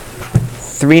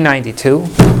 392.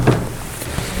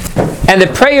 And the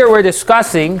prayer we're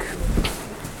discussing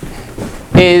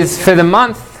is for the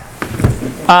month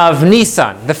of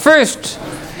Nisan.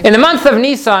 In the month of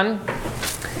Nisan,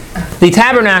 the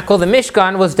tabernacle, the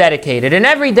Mishkan, was dedicated. And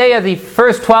every day of the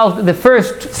first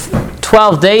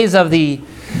 12 days of the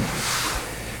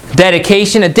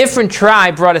dedication, a different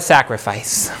tribe brought a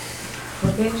sacrifice.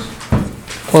 What page?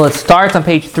 Well, it starts on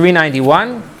page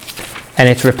 391, and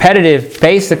it's repetitive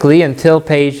basically through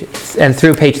page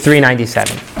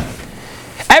 397.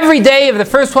 Every day of the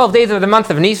first 12 days of the month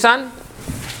of Nisan,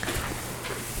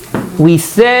 we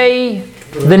say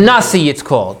the Nasi, it's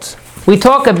called. We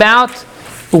talk about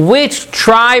which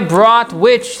tribe brought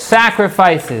which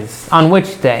sacrifices on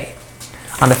which day.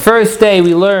 On the first day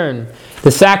we learn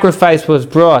the sacrifice was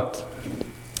brought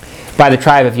by the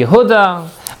tribe of Yehuda.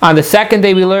 On the second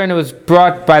day we learn it was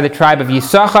brought by the tribe of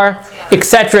Yisachar,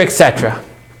 etc., etc.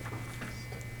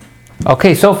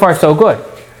 Okay, so far so good.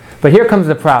 But here comes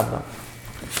the problem.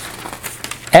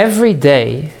 Every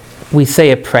day we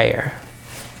say a prayer.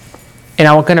 And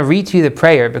I'm going to read to you the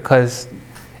prayer because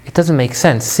it doesn't make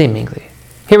sense, seemingly.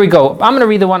 Here we go. I'm going to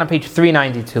read the one on page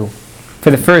 392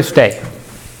 for the first day.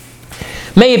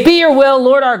 May it be your will,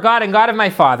 Lord our God and God of my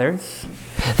fathers,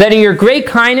 that in your great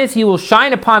kindness you will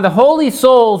shine upon the holy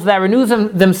souls that renew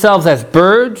themselves as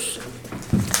birds,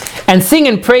 and sing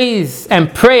and praise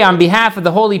and pray on behalf of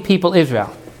the holy people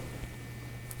Israel.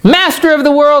 Master of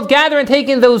the world, gather and take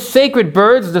in those sacred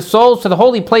birds, the souls, to the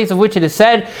holy place of which it is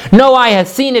said, no eye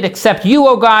has seen it except you,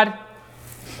 O God.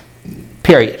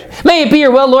 Period. May it be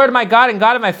your will, Lord my God and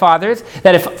God of my fathers,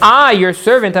 that if I, your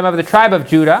servant, am of the tribe of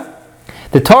Judah,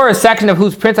 the Torah section of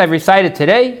whose prince I've recited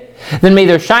today, then may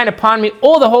there shine upon me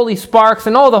all the holy sparks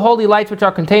and all the holy lights which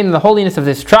are contained in the holiness of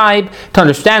this tribe, to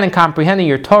understand and comprehend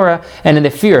your Torah and in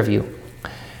the fear of you.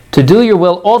 To do your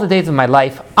will all the days of my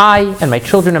life, I and my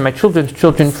children and my children's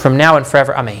children from now and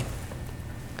forever. Amen.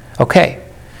 Okay,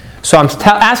 so I'm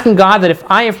asking God that if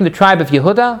I am from the tribe of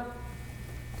Yehuda,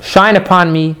 shine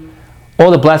upon me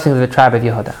all the blessings of the tribe of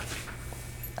Yehuda.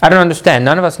 I don't understand.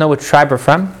 None of us know which tribe we're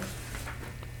from.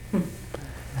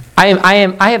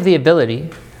 I have the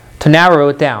ability to narrow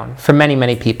it down for many,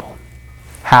 many people.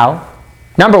 How?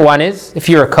 Number one is, if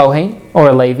you're a Kohen or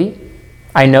a Levi,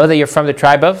 I know that you're from the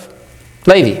tribe of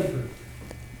Levi.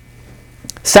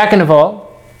 Second of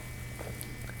all,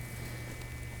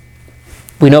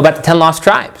 we know about the 10 lost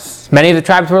tribes. Many of the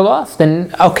tribes were lost.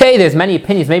 And okay, there's many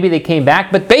opinions. Maybe they came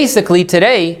back. But basically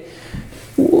today,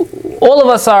 all of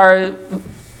us are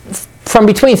from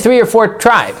between 3 or 4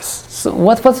 tribes. So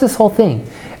what's this whole thing?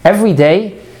 Every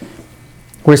day,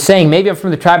 we're saying, maybe I'm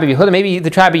from the tribe of Yehuda, maybe the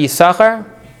tribe of Yisachar.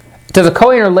 Does a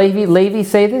Kohen or Levi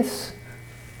say this?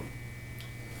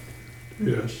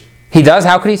 Yes. He does?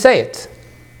 How could he say it?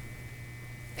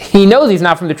 He knows he's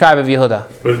not from the tribe of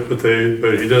Yehuda.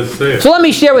 But he does say it. So let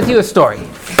me share with you a story.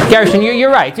 Gershon,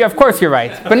 you're right. Of course you're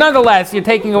right. But nonetheless, you're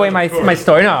taking away my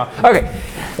story. No. Okay.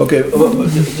 Okay,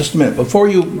 just a minute. Before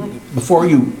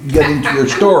you get into your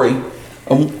story,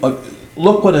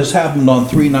 look what has happened on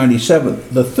 397,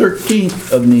 the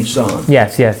 13th of Nisan.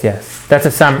 Yes. That's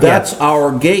a sum. That's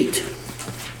our gate.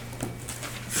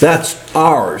 That's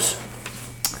ours.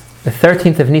 The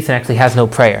 13th of Nisan actually has no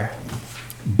prayer.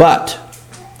 But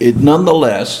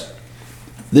nonetheless,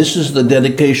 this is the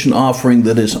dedication offering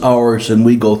that is ours, and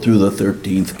we go through the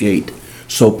 13th gate.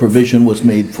 So provision was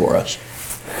made for us.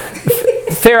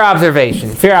 Fair observation.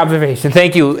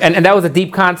 Thank you. And that was a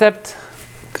deep concept.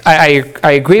 I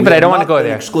agree, but I don't want to go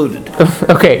there. Excluded.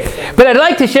 Okay. But I'd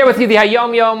like to share with you the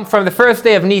Hayom Yom from the first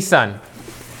day of Nisan.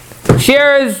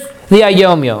 Shares the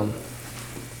Hayom Yom.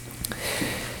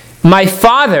 My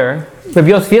father, Rabbi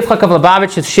Yosef Yitzchak of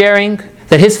Lubavitch, is sharing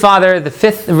that his father, the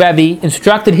 5th Rebbe,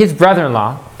 instructed his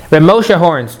brother-in-law, Reb Moshe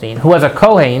Horenstein, who was a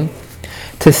Kohen,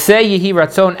 to say Yehi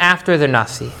Ratzon after the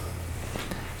Nasi.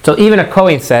 So even a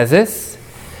Kohen says this.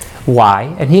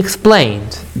 Why? And he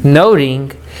explained,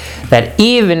 noting that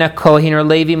even a Kohen or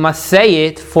Levi must say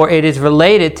it, for it is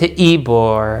related to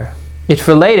Ibor. It's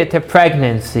related to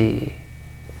pregnancy.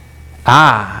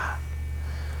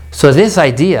 So this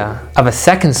idea of a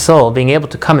second soul being able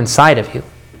to come inside of you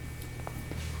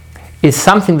is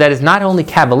something that is not only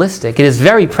Kabbalistic, it is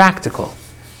very practical.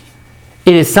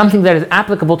 It is something that is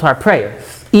applicable to our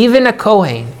prayers. Even a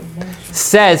Kohen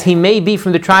says he may be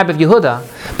from the tribe of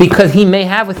Yehuda because he may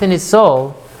have within his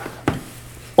soul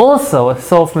also a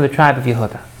soul from the tribe of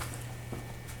Yehuda.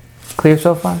 Clear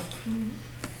so far?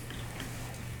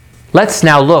 Let's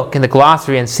now look in the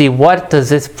glossary and see what does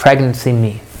this pregnancy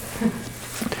mean.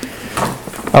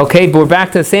 Okay, but we're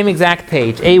back to the same exact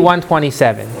page,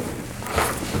 A127.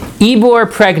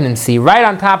 Ibor, pregnancy, right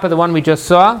on top of the one we just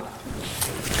saw.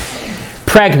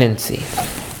 Pregnancy.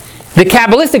 The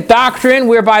Kabbalistic doctrine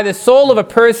whereby the soul of a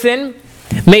person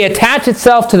may attach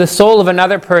itself to the soul of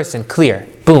another person. Clear.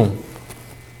 Boom.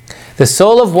 The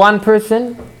soul of one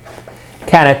person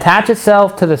can attach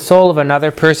itself to the soul of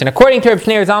another person. According to Reb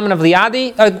Shneir Zalman of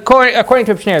Liadi, according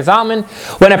to Reb Shneir Zalman,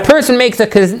 when a person makes a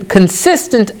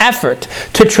consistent effort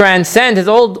to transcend his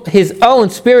own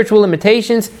spiritual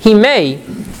limitations, he may,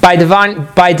 by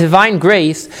divine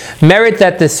grace, merit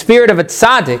that the spirit of a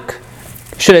tzaddik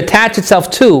should attach itself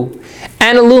to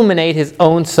and illuminate his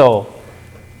own soul.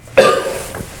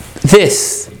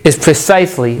 This is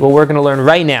precisely what we're going to learn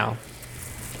right now.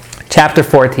 Chapter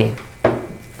 14.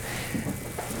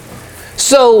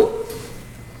 So,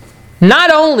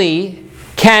 not only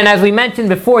can, as we mentioned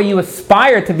before, you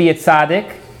aspire to be a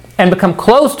tzaddik and become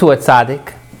close to a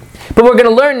tzaddik, but we're going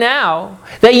to learn now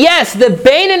that yes, the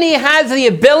Beinoni has the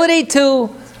ability to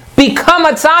become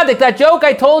a tzaddik. That joke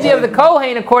I told you of the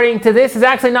Kohen, according to this, is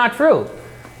actually not true.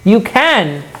 You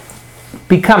can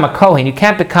become a Kohen. You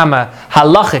can't become a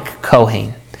halachic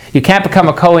Kohen. You can't become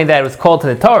a Kohen that was called to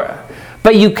the Torah.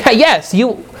 But you can, yes,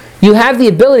 you have the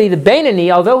ability, the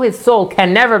Beinoni, although his soul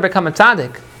can never become a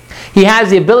tzaddik, he has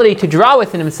the ability to draw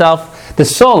within himself the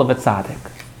soul of a tzaddik.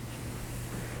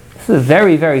 This is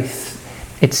very, very,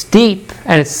 it's deep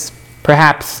and it's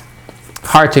perhaps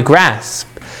hard to grasp,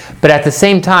 but at the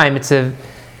same time it's a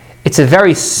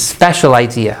very special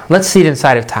idea. Let's see it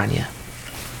inside of Tanya.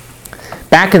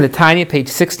 Back in the Tanya, page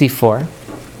 64.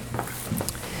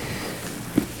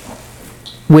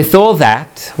 With all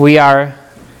that, we are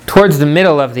towards the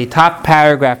middle of the top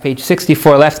paragraph, page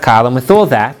 64, left column. With all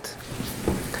that,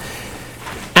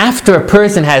 after a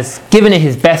person has given it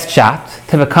his best shot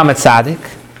to become a tzaddik,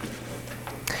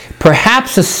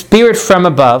 perhaps a spirit from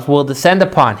above will descend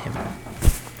upon him,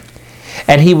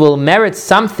 and he will merit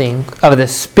something of the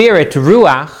spirit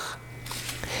ruach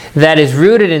that is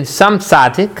rooted in some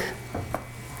tzaddik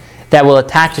that will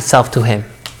attach itself to him.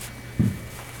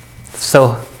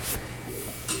 So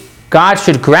God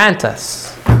should grant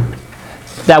us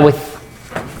that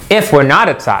if we're not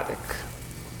a tzaddik,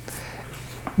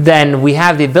 then we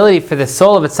have the ability for the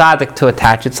soul of a tzaddik to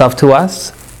attach itself to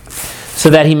us, so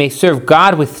that he may serve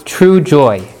God with true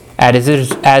joy. As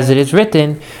it is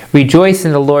written, rejoice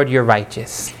in the Lord, you're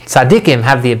righteous. Tzaddikim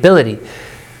have the ability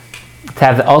to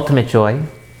have the ultimate joy,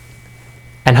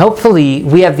 and hopefully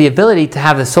we have the ability to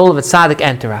have the soul of a tzaddik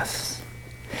enter us.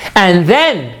 And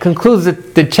then, concludes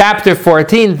the chapter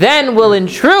 14, then will in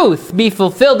truth be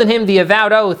fulfilled in him the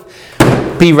avowed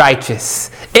oath, be righteous.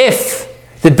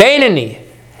 If the Beinoni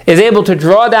is able to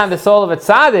draw down the soul of a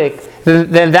tzaddik,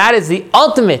 then that is the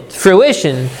ultimate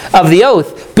fruition of the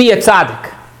oath, be a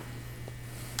tzaddik.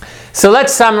 So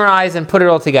let's summarize and put it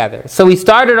all together. So we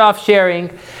started off sharing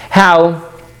how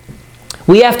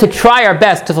we have to try our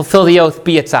best to fulfill the oath,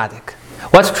 be a tzaddik.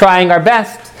 What's trying our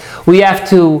best? We have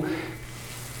to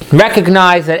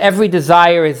recognize that every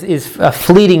desire is a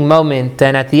fleeting moment,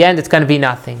 and at the end it's going to be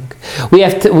nothing.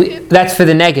 That's for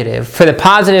the negative. For the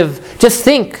positive, just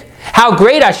think how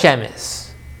great Hashem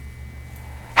is.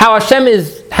 How Hashem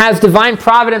has divine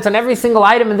providence on every single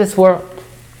item in this world.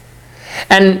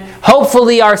 And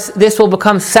hopefully this will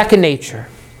become second nature.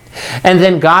 And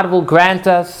then God will grant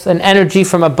us an energy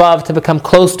from above to become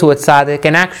close to a tzaddik.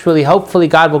 And actually, hopefully,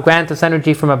 God will grant us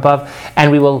energy from above,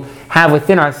 and we will have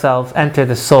within ourselves enter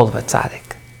the soul of a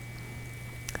tzaddik.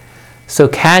 So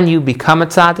can you become a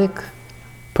tzaddik?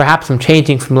 Perhaps I'm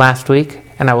changing from last week,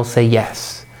 and I will say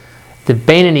yes. The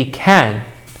Beinoni can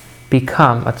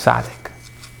become a tzaddik.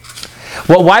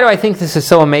 Well, why do I think this is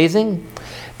so amazing?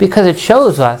 Because it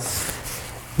shows us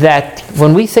that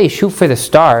when we say shoot for the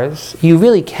stars, you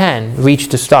really can reach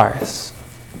the stars.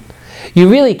 You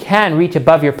really can reach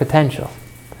above your potential.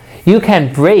 You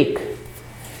can break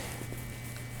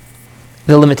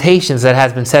the limitations that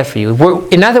has been set for you.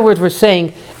 In other words, we're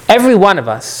saying every one of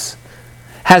us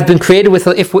has been created with,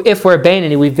 if we're a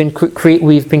Beinoni, we've been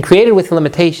created with a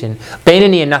limitation,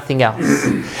 Beinoni and nothing else.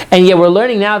 And yet we're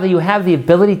learning now that you have the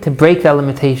ability to break that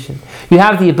limitation. You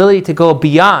have the ability to go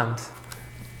beyond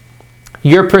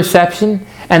your perception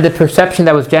and the perception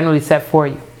that was generally set for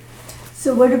you.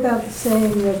 So what about the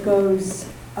saying that goes,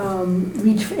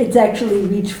 it's actually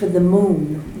reach for the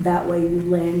moon, that way you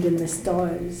land in the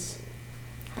stars?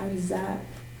 How does that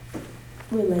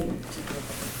relate?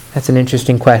 That's an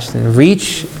interesting question.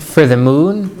 Reach for the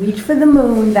moon. Reach for the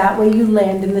moon, that way you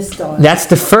land in the stars. That's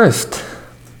the first.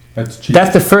 That's cheating.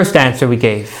 That's the first answer we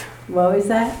gave. What was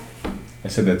that? I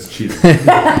said that's cheating.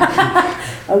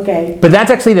 Okay. But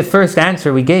that's actually the first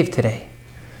answer we gave today.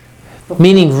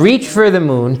 Meaning, reach for the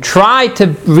moon, try to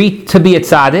be a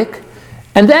tzaddik,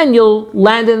 and then you'll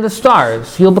land in the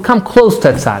stars. You'll become close to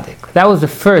a tzaddik. That was the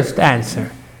first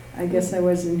answer. I guess I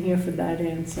wasn't here for that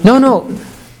answer. No.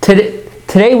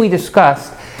 Today we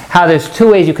discussed how there's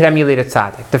two ways you could emulate a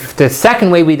tzaddik. The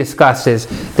second way we discussed is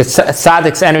the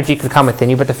tzaddik's energy could come within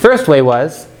you, but the first way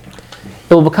was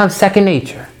it will become second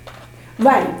nature.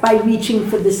 Right, by reaching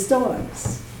for the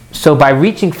stars. So by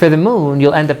reaching for the moon,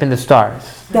 you'll end up in the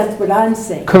stars. That's what I'm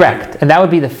saying. Correct. And that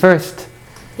would be the first.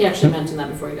 He actually mentioned that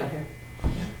before he got here.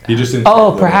 He just didn't.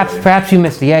 Oh, perhaps you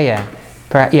missed it.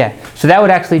 Yeah. So that would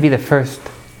actually be the first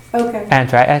Okay.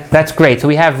 answer. That's great. So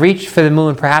we have reach for the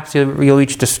moon, perhaps you'll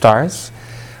reach the stars,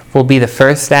 will be the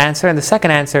first answer. And the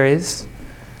second answer is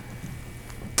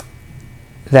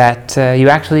that you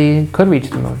actually could reach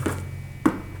the moon.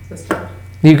 The star.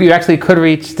 You actually could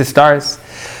reach the stars.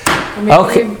 Or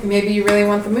maybe you really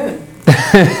want the moon.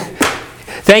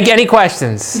 Thank you. Any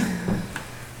questions?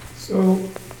 So,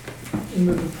 in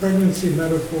the pregnancy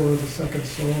metaphor, the second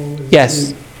soul is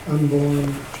Yes. the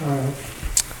unborn child.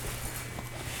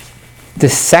 The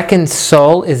second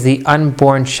soul is the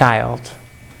unborn child.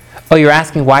 Oh, you're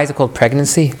asking why is it called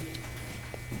pregnancy?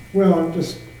 Well,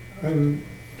 I'm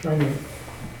trying to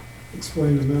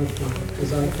explain the metaphor,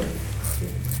 because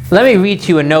Let me read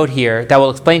you a note here that will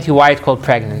explain to you why it's called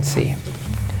pregnancy.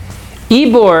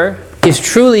 Ibor is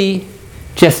truly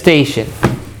gestation.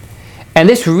 And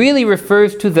this really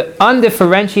refers to the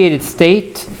undifferentiated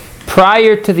state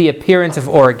prior to the appearance of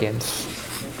organs.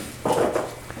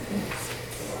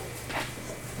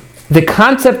 The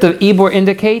concept of Ibor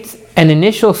indicates an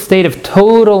initial state of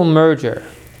total merger.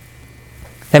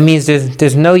 That means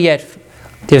there's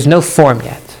no form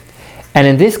yet. And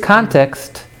in this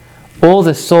context, all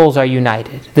the souls are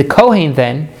united. The Kohen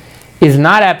then is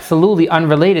not absolutely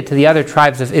unrelated to the other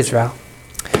tribes of Israel.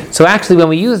 So actually, when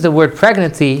we use the word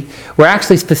pregnancy, we're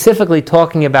actually specifically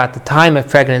talking about the time of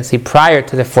pregnancy prior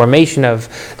to the formation of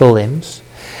the limbs.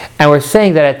 And we're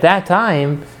saying that at that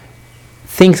time,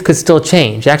 things could still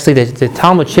change. Actually, the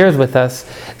Talmud shares with us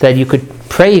that you could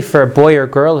pray for a boy or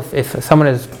girl. If someone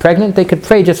is pregnant, they could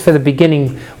pray just for the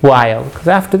beginning while. Because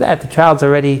after that, the child's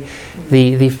already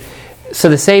So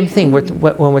the same thing,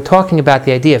 when we're talking about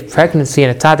the idea of pregnancy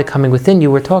and a tzaddik coming within you,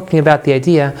 we're talking about the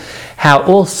idea how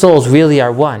all souls really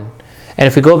are one. And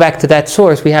if we go back to that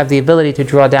source, we have the ability to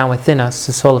draw down within us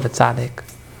the soul of a tzaddik.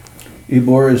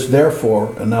 Ibor is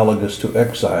therefore analogous to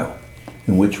exile,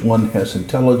 in which one has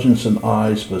intelligence and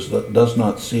eyes but does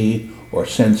not see or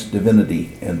sense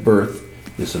divinity, and birth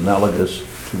is analogous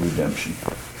to redemption.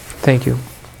 Thank you.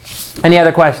 Any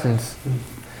other questions?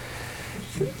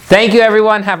 Thank you,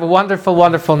 everyone. Have a wonderful,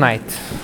 wonderful night.